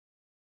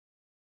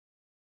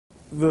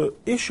the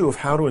issue of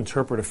how to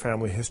interpret a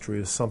family history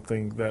is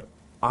something that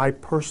I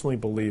personally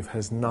believe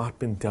has not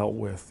been dealt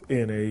with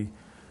in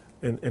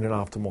an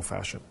optimal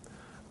fashion.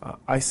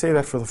 I say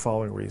that for the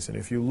following reason.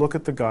 If you look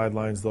at the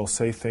guidelines, they'll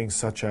say things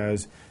such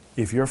as,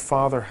 if your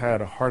father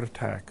had a heart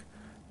attack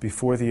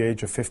before the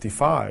age of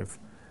 55,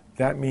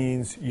 that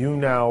means you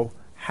now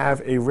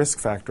have a risk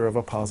factor of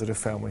a positive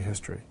family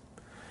history.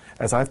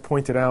 As I've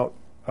pointed out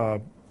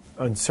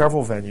on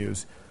several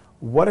venues,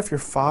 what if your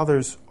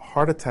father's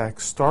heart attack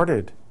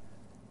started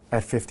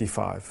at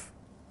 55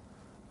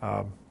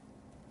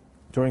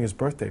 during his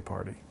birthday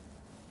party,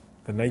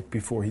 the night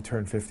before he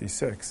turned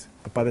 56?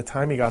 But by the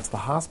time he got to the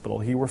hospital,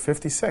 he were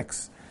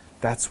 56.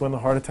 That's when the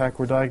heart attack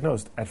were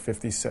diagnosed, at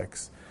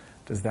 56.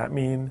 Does that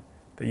mean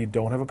that you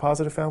don't have a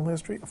positive family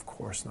history? Of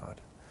course not.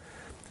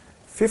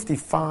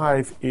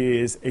 55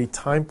 is a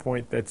time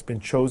point that's been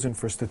chosen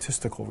for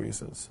statistical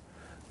reasons,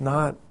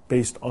 not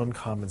based on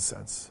common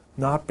sense,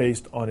 not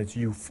based on its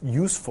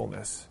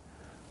usefulness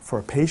for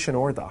a patient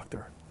or a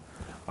doctor.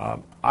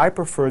 I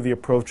prefer the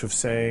approach of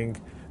saying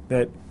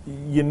that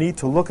you need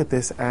to look at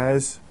this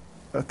as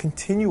a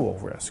continual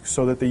risk,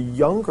 so that the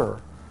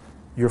younger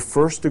your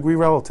first-degree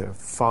relative,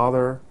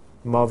 father,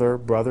 mother,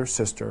 brother,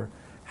 sister,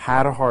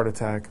 had a heart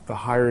attack, the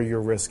higher your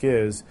risk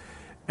is.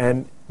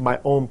 And my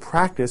own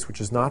practice,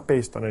 which is not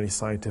based on any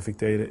scientific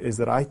data, is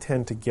that I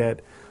tend to get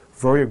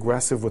very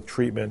aggressive with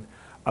treatment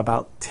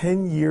about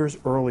 10 years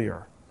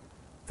earlier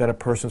than a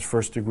person's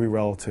first-degree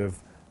relative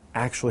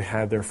actually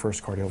had their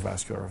first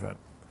cardiovascular event.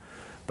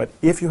 But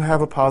if you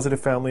have a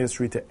positive family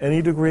history to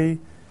any degree,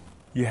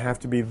 you have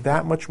to be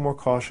that much more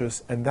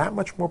cautious and that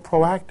much more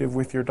proactive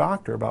with your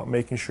doctor about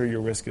making sure your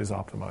risk is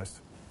optimized.